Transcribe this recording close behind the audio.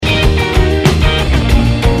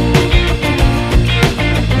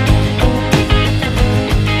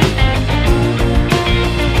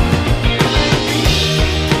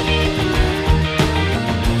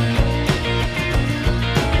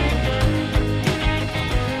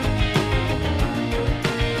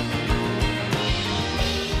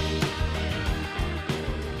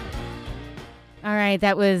right,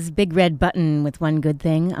 that was Big Red Button with One Good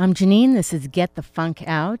Thing. I'm Janine. This is Get the Funk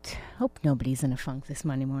Out. Hope nobody's in a funk this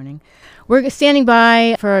Monday morning. We're standing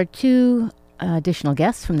by for two additional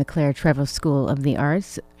guests from the Claire Trevor School of the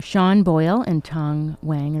Arts. Sean Boyle and Tong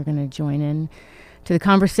Wang are going to join in to the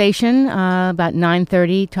conversation about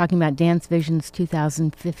 9:30, talking about Dance Visions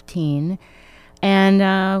 2015.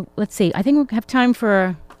 And let's see, I think we'll have time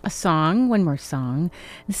for a song, one more song.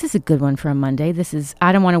 This is a good one for a Monday. This is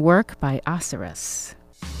I Don't Want to Work by Osiris.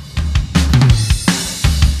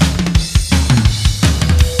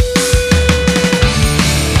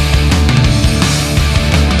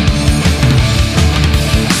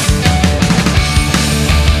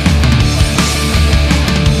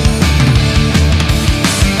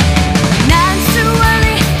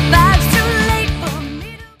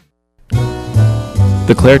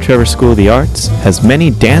 The Claire Trevor School of the Arts has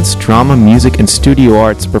many dance, drama, music, and studio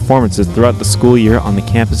arts performances throughout the school year on the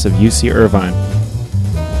campus of UC Irvine.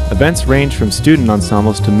 Events range from student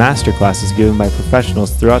ensembles to master classes given by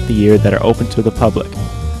professionals throughout the year that are open to the public.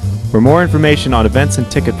 For more information on events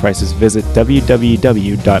and ticket prices, visit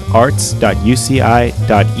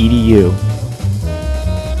www.arts.uci.edu.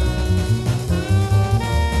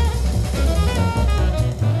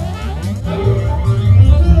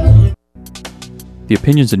 The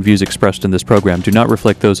opinions and views expressed in this program do not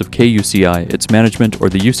reflect those of KUCI, its management, or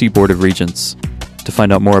the UC Board of Regents. To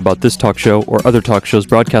find out more about this talk show or other talk shows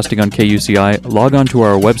broadcasting on KUCI, log on to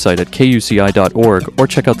our website at kuci.org or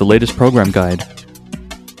check out the latest program guide.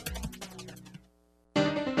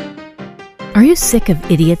 Are you sick of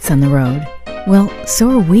idiots on the road? Well, so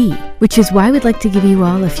are we, which is why we'd like to give you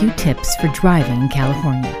all a few tips for driving in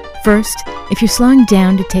California. First, if you're slowing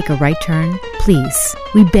down to take a right turn, please,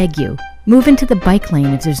 we beg you, move into the bike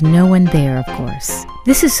lane if there's no one there, of course.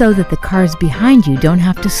 This is so that the cars behind you don't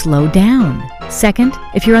have to slow down. Second,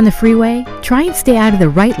 if you're on the freeway, try and stay out of the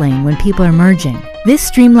right lane when people are merging. This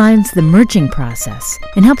streamlines the merging process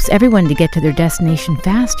and helps everyone to get to their destination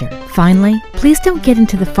faster. Finally, please don't get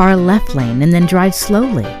into the far left lane and then drive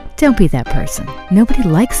slowly. Don't be that person. Nobody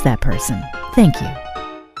likes that person. Thank you.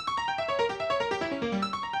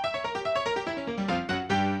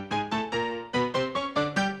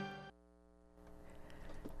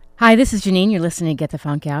 Hi, this is Janine. You're listening to Get the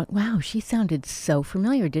Funk Out. Wow, she sounded so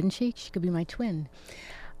familiar, didn't she? She could be my twin.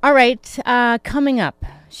 All right, coming up,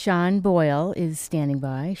 Sean Boyle is standing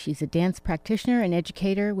by. She's a dance practitioner and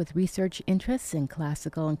educator with research interests in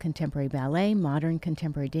classical and contemporary ballet, modern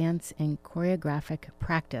contemporary dance, and choreographic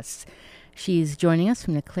practice. She's joining us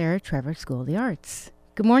from the Claire Trevor School of the Arts.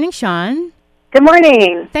 Good morning, Sean. Good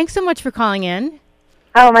morning. Thanks so much for calling in.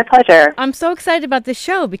 Oh, my pleasure. I'm so excited about this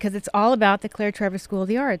show because it's all about the Claire Trevor School of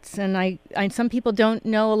the Arts. And I some people don't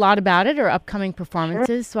know a lot about it or upcoming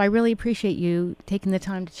performances, so I really appreciate you taking the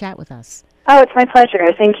time to chat with us. Oh, it's my pleasure.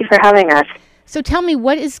 Thank you for having us. So tell me,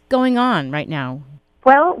 what is going on right now?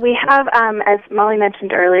 Well, we have, as Molly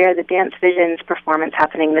mentioned earlier, the Dance Visions performance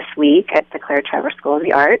happening this week at the Claire Trevor School of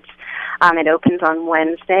the Arts. It opens on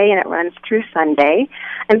Wednesday and it runs through Sunday.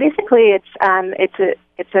 And basically, it's a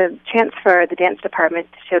chance for the dance department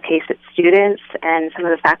to showcase its students and some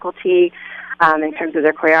of the faculty in terms of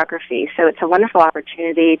their choreography. So it's a wonderful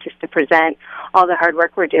opportunity just to present all the hard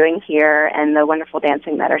work we're doing here and the wonderful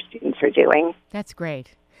dancing that our students are doing. That's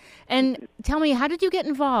great. And tell me, how did you get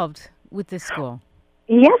involved with this school?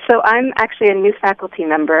 Yes, so I'm actually a new faculty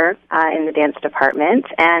member in the dance department,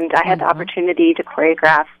 and I had the opportunity to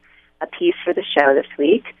choreograph a piece for the show this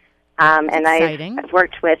week. And I've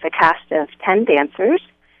worked with a cast of 10 dancers,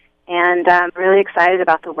 and I'm really excited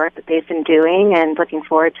about the work that they've been doing and looking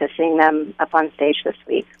forward to seeing them up on stage this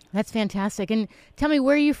week. That's fantastic. And tell me,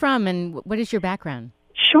 where are you from and what is your background?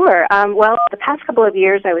 Sure. Well, the past couple of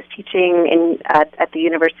years I was teaching at the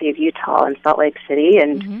University of Utah in Salt Lake City,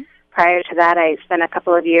 and prior to that I spent a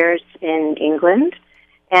couple of years in England,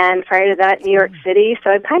 and prior to that New York City. So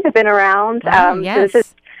I've kind of been around. Yes. So this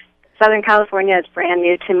is Southern California is brand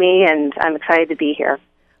new to me, and I'm excited to be here.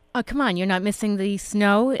 Oh, come on. You're not missing the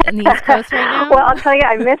snow in the East Coast right now? Well, I'll tell you,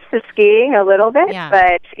 I miss the skiing a little bit,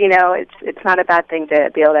 but, you know, it's not a bad thing to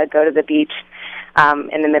be able to go to the beach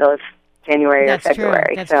in the middle of January or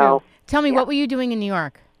February. That's true. Tell me, what were you doing in New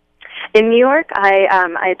York? In New York, I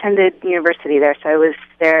attended university there, so I was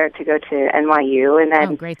there to go to NYU, and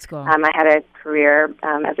then great school. I had a career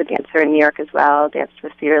as a dancer in New York as well, danced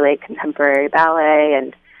with Cedar Lake Contemporary Ballet,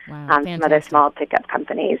 and some other small pickup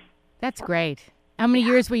companies. That's great. How many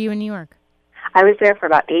years were you in New York? I was there for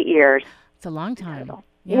about 8 years. It's a long time.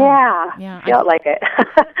 Yeah. Felt like it.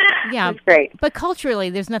 Yeah. It's great. But culturally,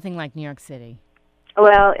 there's nothing like New York City.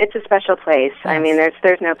 Well, it's a special place. Yes. I mean,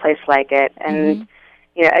 there's no place like it. And,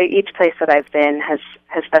 each place that I've been has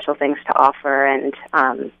special things to offer, and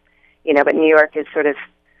but New York is sort of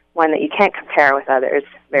one that you can't compare with others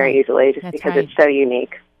very easily, just because it's so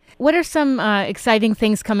unique. What are some exciting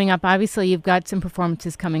things coming up? Obviously, you've got some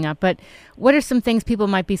performances coming up, but what are some things people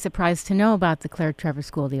might be surprised to know about the Claire Trevor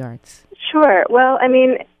School of the Arts? Sure. Well, I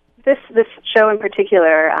mean, this show in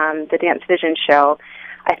particular, the Dance Vision show,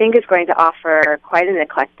 I think is going to offer quite an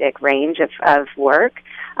eclectic range of work.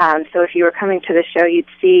 So if you were coming to the show, you'd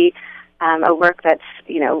see a work that's,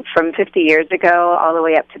 from 50 years ago all the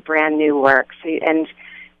way up to brand new work. And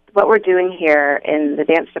what we're doing here in the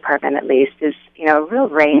dance department, at least, is, a real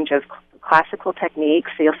range of classical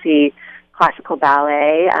techniques. So you'll see classical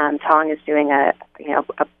ballet. Tong is doing a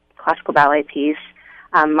classical ballet piece.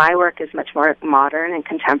 My work is much more modern and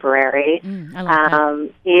contemporary. I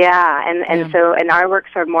like that. So our works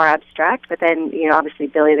are more abstract, but then, obviously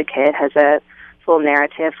Billy the Kid has a full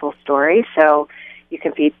narrative, full story, so you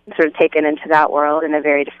can be sort of taken into that world in a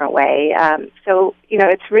very different way.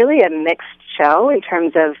 It's really a mixed show in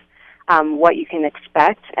terms of what you can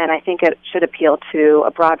expect, and I think it should appeal to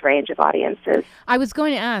a broad range of audiences. I was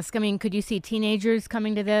going to ask, could you see teenagers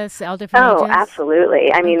coming to this, all different ages? Oh,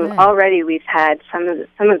 absolutely. Already we've had some of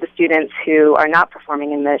the students who are not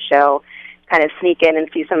performing in the show kind of sneak in and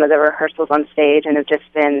see some of the rehearsals on stage and have just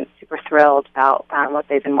been super thrilled about what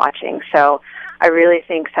they've been watching. So I really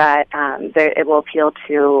think that it will appeal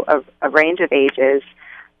to a range of ages,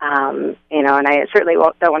 and I certainly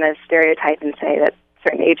don't want to stereotype and say that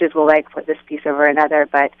certain ages will like this piece over another,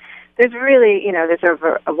 but there's really, there's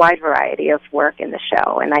a wide variety of work in the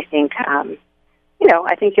show, and I think,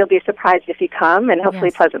 I think you'll be surprised if you come, and hopefully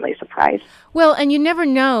pleasantly surprised. Well, and you never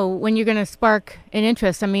know when you're going to spark an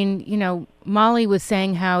interest. Molly was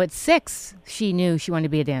saying how at 6 she knew she wanted to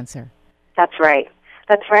be a dancer. That's right.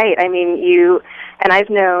 And I've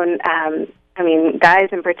known, guys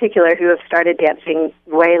in particular who have started dancing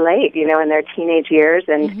way late, in their teenage years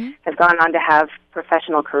and have gone on to have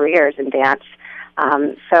professional careers in dance.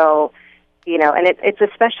 It's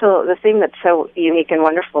the thing that's so unique and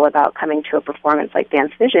wonderful about coming to a performance like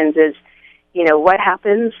Dance Visions is, what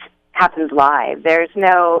happens live. There's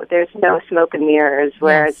no smoke and mirrors,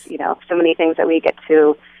 whereas, so many things that we get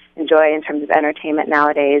to enjoy in terms of entertainment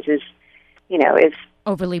nowadays is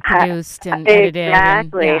overly produced and edited.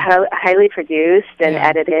 Exactly. Highly produced and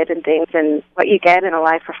edited and things, and what you get in a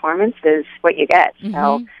live performance is what you get.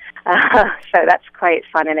 So that's quite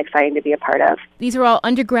fun and exciting to be a part of. These are all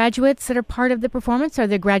undergraduates that are part of the performance, or are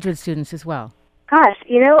they graduate students as well? Gosh,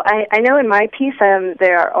 I know in my piece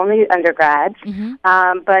there are only undergrads,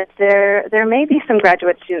 but there may be some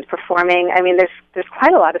graduate students performing. There's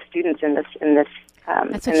quite a lot of students in this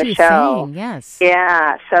That's in what the she was show. saying, yes.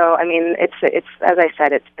 Yeah, so it's as I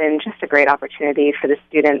said, it's been just a great opportunity for the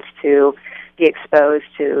students to be exposed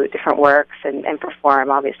to different works and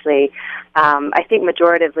perform. Obviously, I think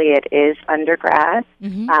majoritively it is undergrad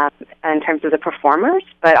in terms of the performers,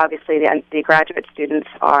 but obviously the graduate students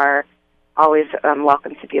are always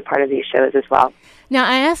welcome to be a part of these shows as well. Now,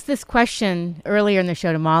 I asked this question earlier in the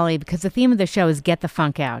show to Molly because the theme of the show is Get the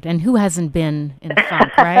Funk Out, and who hasn't been in a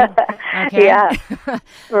funk, right? Okay. Yeah,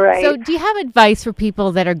 right. So do you have advice for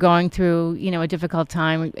people that are going through, a difficult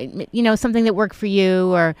time, something that worked for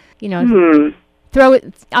you, or, throw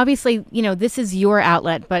it, obviously, this is your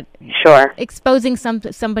outlet, but sure, exposing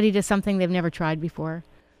somebody to something they've never tried before?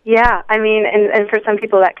 Yeah, and for some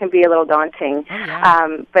people that can be a little daunting. Oh, yeah.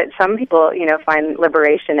 But some people, find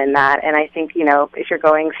liberation in that. And I think, if you're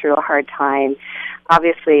going through a hard time,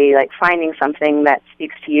 obviously, finding something that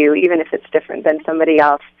speaks to you, even if it's different than somebody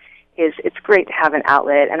else, it's great to have an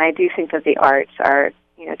outlet. And I do think that the arts are,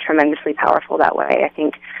 tremendously powerful that way. I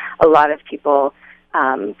think a lot of people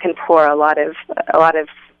can pour a lot of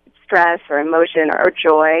stress or emotion or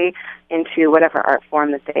joy into whatever art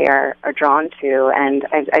form that they are drawn to, and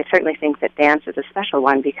I certainly think that dance is a special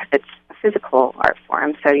one because it's a physical art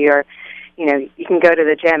form. So you can go to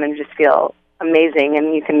the gym and just feel amazing,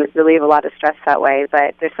 and you can relieve a lot of stress that way.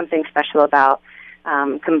 But there's something special about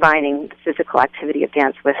combining the physical activity of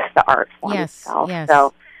dance with the art form itself. Yes.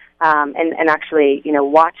 So, and actually,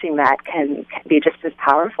 watching that can be just as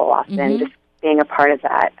powerful often. Just being a part of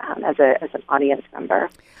that as an audience member.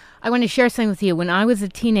 I want to share something with you. When I was a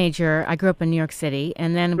teenager, I grew up in New York City,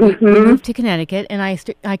 and then we moved to Connecticut, and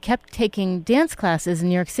I kept taking dance classes in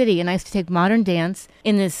New York City, and I used to take modern dance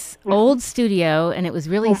in this old studio, and it was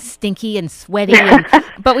really stinky and sweaty,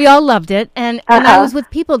 but we all loved it, and I was with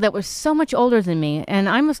people that were so much older than me, and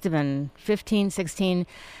I must have been 15, 16,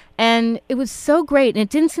 And it was so great. And it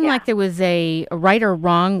didn't seem like there was a right or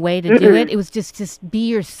wrong way to do it. It was just be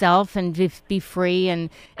yourself and just be free.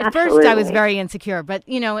 And at first I was very insecure, but,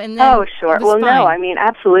 and then Oh, sure. it was Well, fine. no, I mean,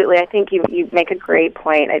 absolutely. I think you make a great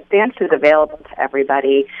point. Dance is available to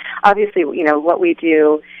everybody. Obviously, what we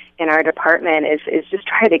do in our department is just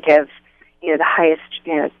try to give, the highest,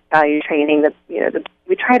 value training.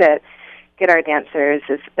 We try to get our dancers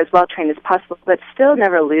as well trained as possible, but still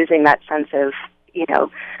never losing that sense of,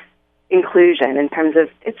 inclusion in terms of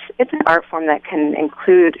it's an art form that can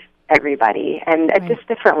include everybody and at just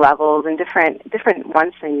different levels and different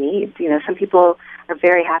wants and needs. Some people are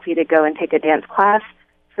very happy to go and take a dance class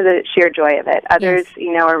for the sheer joy of it. Others,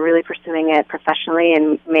 are really pursuing it professionally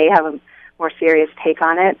and may have a more serious take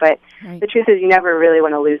on it. But the truth is, you never really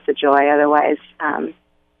want to lose the joy. Otherwise,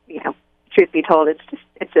 truth be told,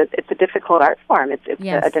 it's a difficult art form. It's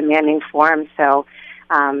a demanding form. So,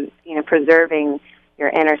 preserving your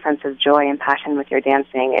inner sense of joy and passion with your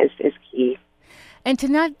dancing is key. And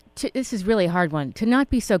this is really a hard one, to not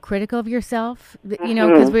be so critical of yourself,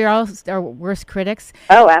 because we're all our worst critics.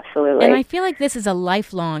 Oh, absolutely. And I feel like this is a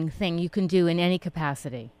lifelong thing you can do in any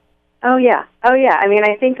capacity. Oh, yeah. I mean,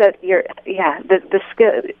 I think that the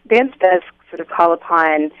skill, dance does sort of call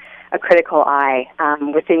upon a critical eye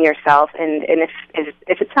within yourself, and if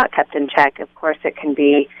it's not kept in check, of course, it can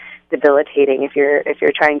be debilitating if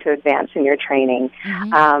you're trying to advance in your training.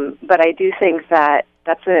 But I do think that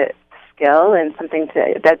that's a skill and something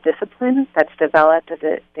that discipline that's developed as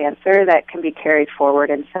a dancer that can be carried forward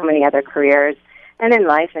in so many other careers and in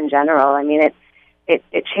life in general. I mean,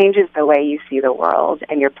 it changes the way you see the world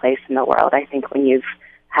and your place in the world, I think, when you've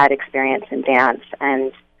had experience in dance,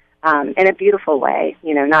 and in a beautiful way,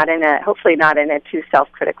 hopefully not in a too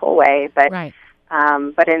self-critical way, but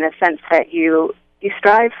but in a sense that you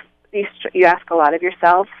strive, you ask a lot of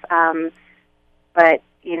yourself, but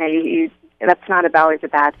that's not always a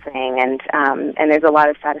bad thing, and there's a lot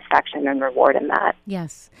of satisfaction and reward in that.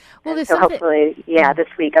 Yes. Well, so hopefully, this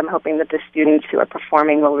week I'm hoping that the students who are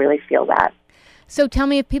performing will really feel that. So tell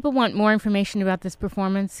me, if people want more information about this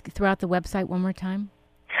performance, throughout the website one more time.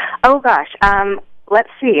 Oh, gosh. Let's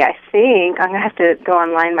see. I think I'm going to have to go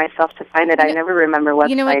online myself to find it. I never remember what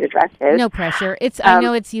website address is. No pressure. I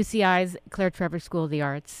know it's UCI's Claire Trevor School of the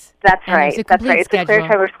Arts. That's right. It's the Claire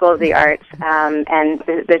Trevor School of the Arts. And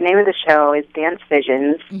the name of the show is Dance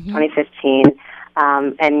Visions 2015.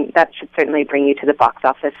 And that should certainly bring you to the box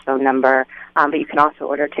office phone number. But you can also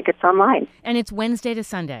order tickets online. And it's Wednesday to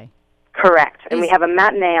Sunday. Correct. And we have a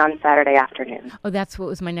matinee on Saturday afternoon. Oh, that's what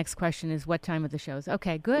was my next question, is what time of the shows.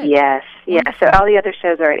 Okay, good. Yes. So all the other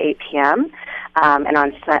shows are at 8 p.m. And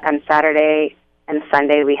on Saturday and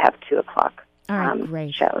Sunday we have 2 o'clock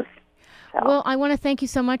great shows. So. Well, I want to thank you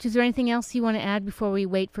so much. Is there anything else you want to add before we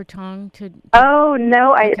wait for Tong to... Oh,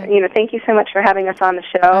 no. Thank you so much for having us on the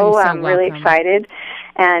show. I'm really excited.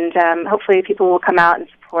 And hopefully people will come out and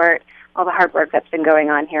support all the hard work that's been going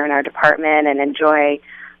on here in our department and enjoy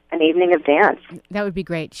an evening of dance. That would be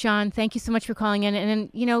great. Sean, thank you so much for calling in.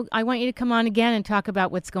 And then, I want you to come on again and talk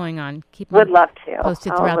about what's going on. Would love to.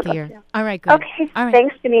 Posted throughout the year. All right, good. Okay. All right.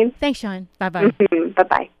 Thanks, Janine. Thanks, Sean. Bye-bye.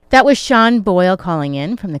 Bye-bye. That was Sean Boyle calling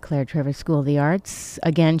in from the Claire Trevor School of the Arts.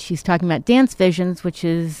 Again, she's talking about Dance Visions, which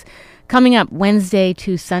is coming up Wednesday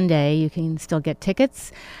to Sunday. You can still get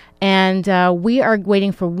tickets. And we are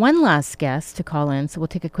waiting for one last guest to call in, so we'll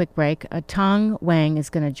take a quick break. Tong Wang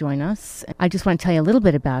is going to join us. I just want to tell you a little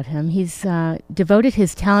bit about him. He's devoted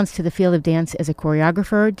his talents to the field of dance as a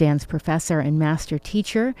choreographer, dance professor, and master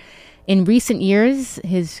teacher. In recent years,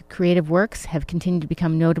 his creative works have continued to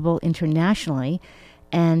become notable internationally,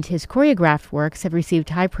 and his choreographed works have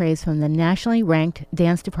received high praise from the nationally ranked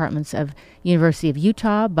dance departments of University of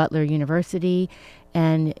Utah, Butler University,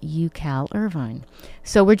 and UCal Irvine.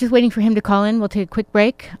 So we're just waiting for him to call in. We'll take a quick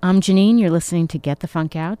break. I'm Janine. You're listening to Get the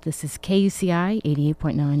Funk Out. This is KUCI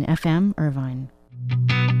 88.9 FM, Irvine.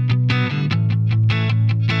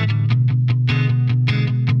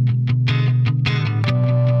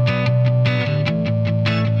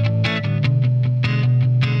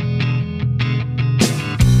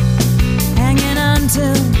 Hanging on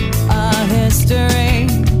to our history,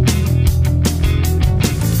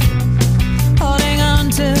 holding on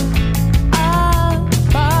to our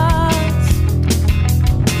past,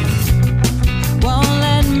 won't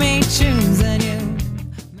let me choose a new.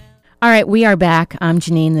 All right, we are back. I'm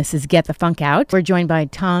Janine. This is Get the Funk Out. We're joined by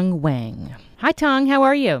Tong Wang. Hi, Tong. How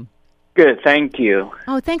are you? Good, thank you.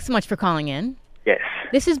 Oh, thanks so much for calling in. Yes.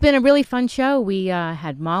 This has been a really fun show. We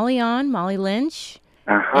had Molly on, Molly Lynch,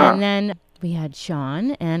 and then we had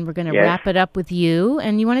Sean, and we're going to wrap it up with you.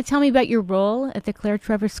 And you want to tell me about your role at the Claire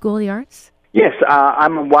Trevor School of the Arts? Yes,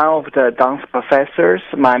 I'm one of the dance professors.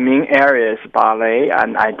 My main area is ballet,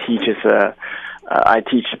 and I teach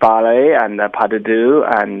ballet and pas de deux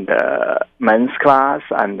and men's class,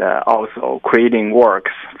 and also creating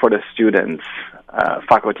works for the students,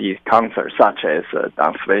 faculty concerts such as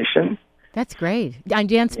Dance Vision. That's great. And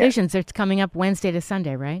Dance Visions, it's coming up Wednesday to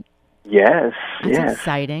Sunday, right? Yes, That's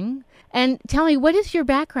exciting. And tell me, what is your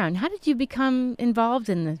background? How did you become involved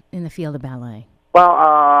in the field of ballet? Well,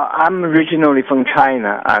 I'm originally from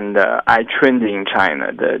China, and I trained in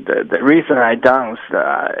China. The reason I danced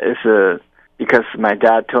is because my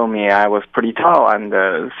dad told me I was pretty tall, and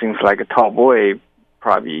seems like a tall boy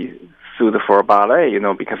probably suited for ballet,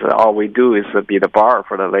 because all we do is be the bar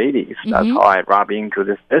for the ladies. Mm-hmm. That's how I robbed into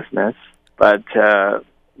this business. But,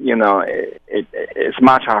 it's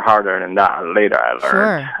much harder than that. Later I learned.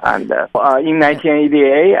 Sure. And in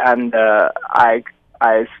 1988, and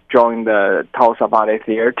I joined the Tulsa Ballet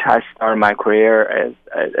Theater. I started my career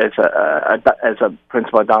as a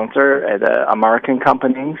principal dancer at American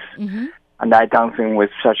companies. Mm-hmm. And I dancing with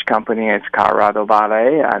such companies as Colorado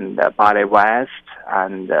Ballet and Ballet West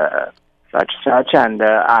and such. And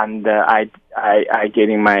I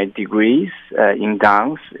getting my degrees in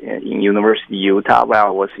dance in University of Utah while I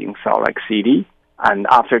was in Salt Lake City. And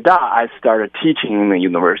after that, I started teaching in the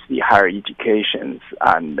university, higher education,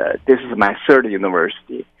 and this is my third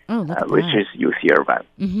university, which is UC Irvine.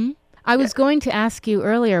 Mm-hmm. I was going to ask you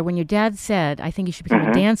earlier when your dad said, "I think you should become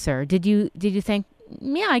a dancer." Did you think,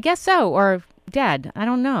 "Yeah, I guess so," or "Dad, I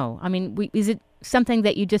don't know"? I mean, is it something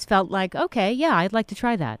that you just felt like, "Okay, yeah, I'd like to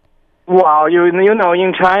try that"? Well,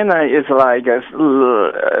 in China, it's like,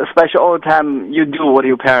 especially all the time, you do what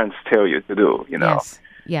your parents tell you to do,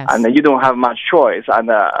 Yes. And you don't have much choice. And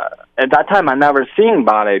at that time, I never seen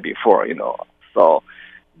ballet before, So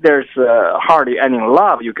there's hardly any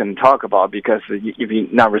love you can talk about because if you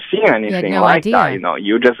never seen anything that,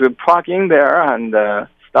 you just plug in there and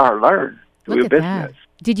start learn, do your business.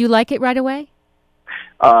 That. Did you like it right away?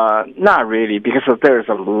 Not really, because there's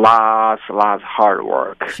a lot of hard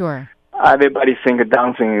work. Sure. Everybody think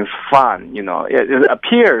dancing is fun, It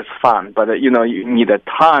appears fun, but you need a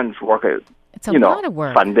tons of work. It's a lot of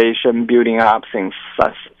work. Foundation, building up, things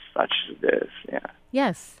such this, yeah.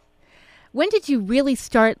 Yes. When did you really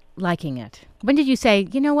start liking it? When did you say,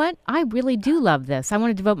 you know what, I really do love this. I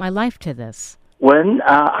want to devote my life to this. When?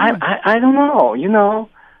 I don't know,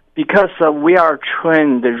 because we are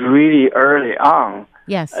trained really early on.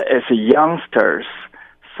 Yes. As youngsters.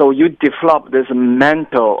 So you develop this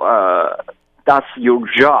mental, that's your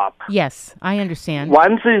job. Yes, I understand.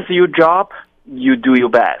 Once it's your job, you do your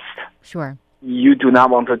best. Sure. You do not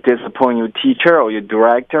want to disappoint your teacher or your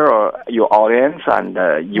director or your audience, and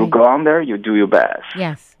you go on there, you do your best.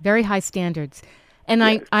 Yes, very high standards. And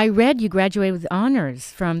yes. I read you graduated with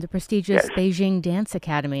honors from the prestigious Beijing Dance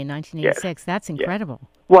Academy in 1986. Yes. That's incredible. Yes.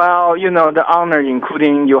 Well, the honor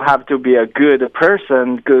including you have to be a good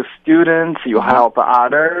person, good student, you help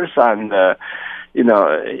others, and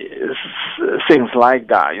things like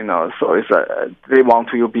that, So it's they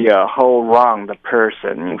want you to be a whole round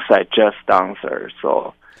person inside just dancer.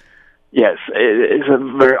 So, yes, it's a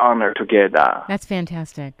very honor to get that. That's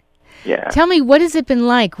fantastic. Yeah. Tell me, what has it been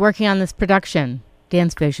like working on this production,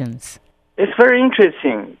 Dance Visions? It's very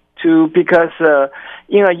interesting too, because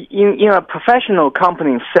in a professional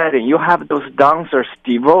company setting, you have those dancers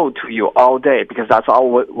devote to you all day because that's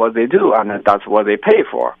all what they do, and that's what they pay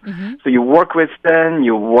for. Mm-hmm. So you work with them,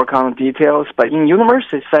 you work on details, but in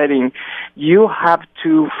university setting, you have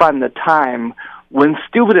to find the time when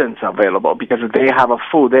students are available because they have a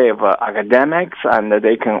full day of academics and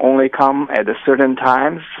they can only come at certain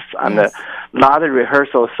times and a lot of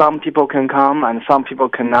rehearsals. Some people can come and some people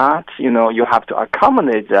cannot. You have to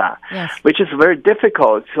accommodate that, which is very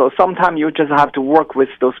difficult. So sometimes you just have to work with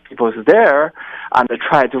those people there and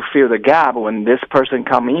try to fill the gap when this person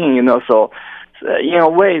come in, So in a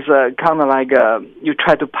way, it's kind of like you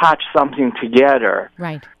try to patch something together.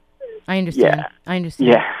 Right. I understand. Yeah. I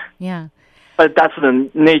understand. Yeah. But that's the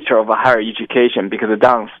nature of a higher education because the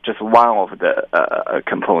dance is just one of the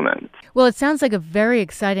components. Well, it sounds like a very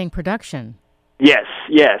exciting production. Yes,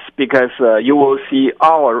 because you will see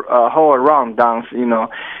our whole around dance,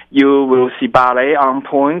 You will see ballet on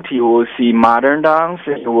point, you will see modern dance,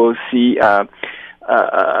 you will see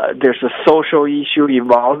there's a social issue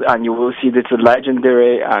involved, and you will see this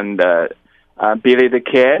legendary and Billy the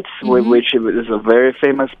Kid, which is a very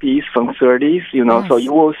famous piece from 30s, So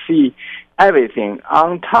you will see everything.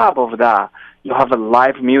 On top of that, you have a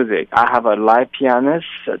live music. I have a live pianist.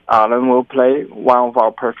 Alan will play. One of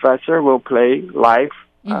our professors will play live,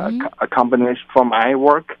 accompanied from my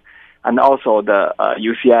work. and also the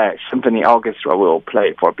UCI Symphony Orchestra will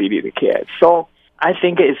play for Billy the Kid. So I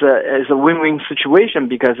think it's a win-win situation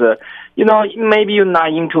because maybe you're not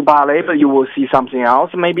into ballet, but you will see something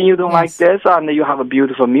else. Maybe you don't like this, and you have a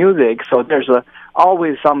beautiful music. So there's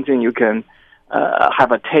always something you can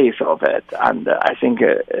have a taste of it, and I think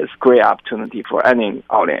it's a great opportunity for any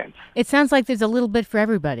audience. It sounds like there's a little bit for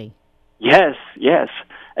everybody. Yes,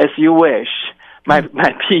 as you wish. My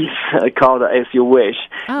piece called As You Wish.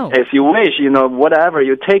 Oh. As you wish, whatever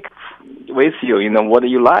you take with you, what do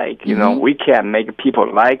you like? We can make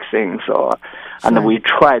people like things, and we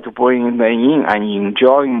try to bring them in and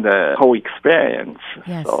enjoying the whole experience.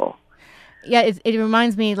 Yes. So. Yeah, it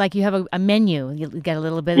reminds me like you have a menu. You get a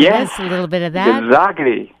little bit of this, a little bit of that.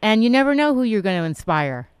 Exactly. And you never know who you're going to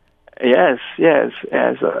inspire. Yes,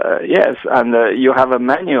 and you have a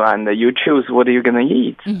menu, and you choose what you're going to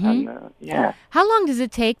eat. And, How long does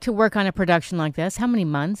it take to work on a production like this? How many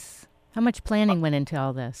months? How much planning went into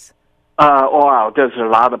all this? Wow, there's a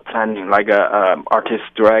lot of planning, like artist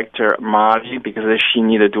director Margie, because she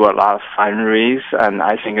needed to do a lot of fundraise, and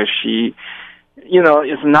I think she,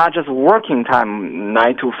 it's not just working time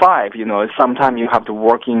 9 to 5. Sometimes you have to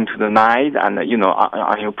work into the night, and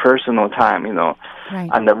on your personal time. Right.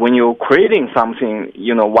 And when you're creating something,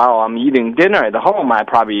 while I'm eating dinner at home, I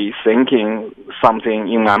probably thinking something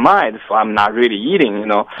in my mind, so I'm not really eating.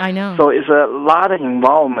 I know. So it's a lot of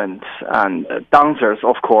involvement, and dancers,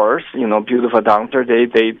 of course, beautiful dancers, they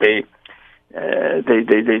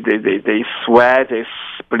sweat, they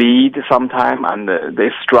bleed sometimes, and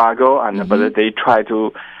they struggle, and but they try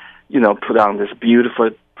to, put on this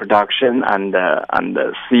beautiful production and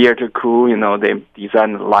the theater crew. They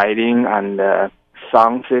design the lighting and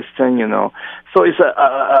sound system. So it's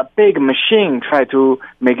a big machine try to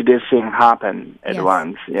make this thing happen at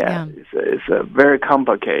once. Yeah. It's a very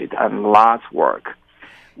complicated and lots of work.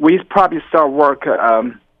 We probably start work.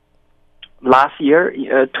 Last year,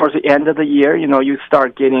 towards the end of the year, you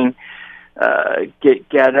start getting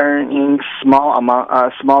gathering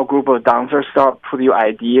small group of dancers, start put your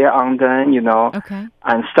idea on them, Okay.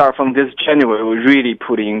 And start from this January, we really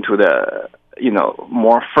put into the,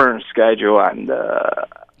 more firm schedule and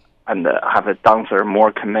have a dancer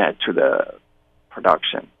more commit to the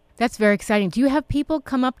production. That's very exciting. Do you have people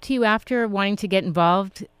come up to you after wanting to get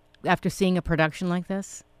involved after seeing a production like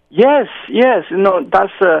this? Yes.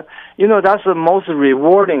 That's that's the most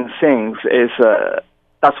rewarding things is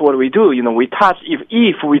that's what we do. We touch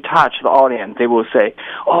if we touch the audience, they will say,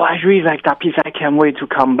 "Oh, I really like that piece. I can't wait to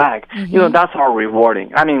come back." That's our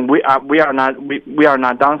rewarding. I mean, we are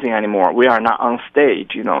not dancing anymore. We are not on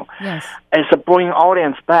stage. Yes. It's a bring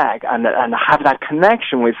audience back and have that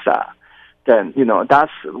connection with that. Then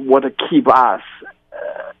that's what keep us.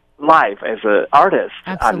 Life as an artist.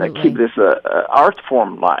 Absolutely. And keep this art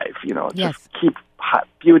form live, just keep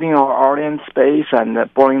building our audience space and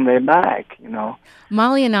bring them back,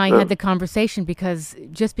 Molly and I had the conversation because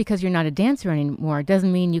just because you're not a dancer anymore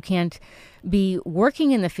doesn't mean you can't be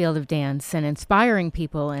working in the field of dance and inspiring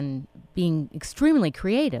people and being extremely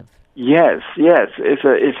creative. Yes. You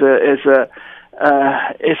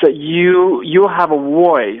have a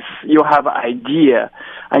voice, you have an idea,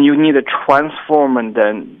 and you need to transform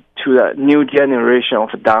them to a new generation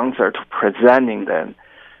of dancers to presenting them.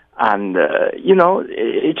 And,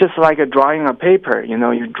 it's just like a drawing on paper.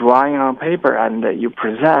 You're drawing on paper and you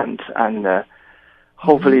present. And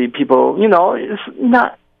hopefully people, it's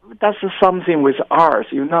not, that's something with arts.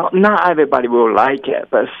 Not everybody will like it,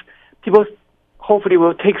 but people hopefully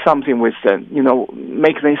will take something with them,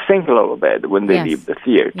 make them think a little bit when they leave the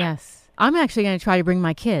theater. Yes. I'm actually going to try to bring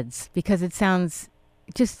my kids because it sounds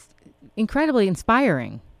just incredibly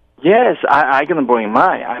inspiring. Yes, I'm going to bring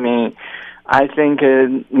mine. I mean, I think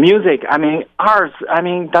music, arts,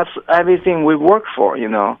 that's everything we work for,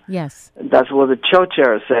 Yes. That's what the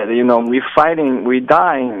Churchill said, we fighting, we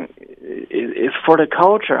dying, it's for the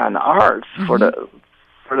culture and arts, for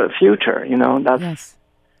the future, that's... Yes.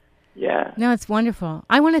 Yeah. No, it's wonderful.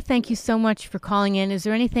 I want to thank you so much for calling in. Is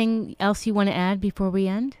there anything else you want to add before we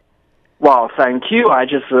end? Well, thank you. I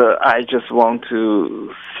just want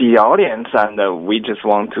to see the audience, and we just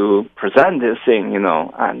want to present this thing,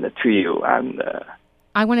 and to you. And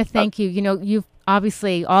I want to thank you. You've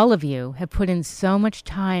obviously, all of you have put in so much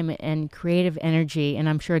time and creative energy, and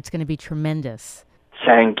I'm sure it's going to be tremendous.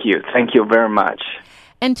 Thank you. Thank you very much.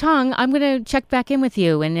 And Tong, I'm going to check back in with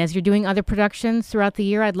you, and as you're doing other productions throughout the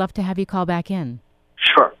year, I'd love to have you call back in.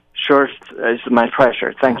 Sure. It's my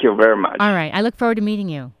pleasure. Thank you very much. All right. I look forward to meeting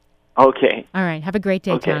you. Okay. All right. Have a great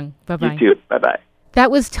day, Tong. Bye-bye. You too. Bye-bye. That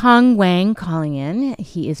was Tong Wang calling in.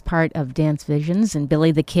 He is part of Dance Visions and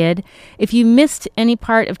Billy the Kid. If you missed any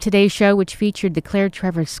part of today's show, which featured the Claire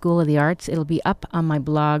Trevor School of the Arts, it'll be up on my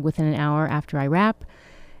blog within an hour after I wrap.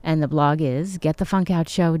 And the blog is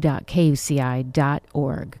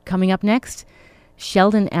getthefunkoutshow.kuci.org. Coming up next,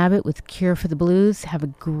 Sheldon Abbott with Cure for the Blues. Have a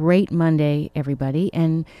great Monday, everybody.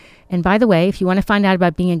 And by the way, if you want to find out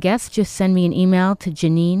about being a guest, just send me an email to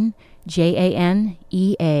Janine, Janeane,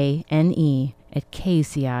 at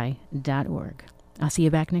kuci.org. I'll see you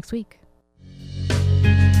back next week.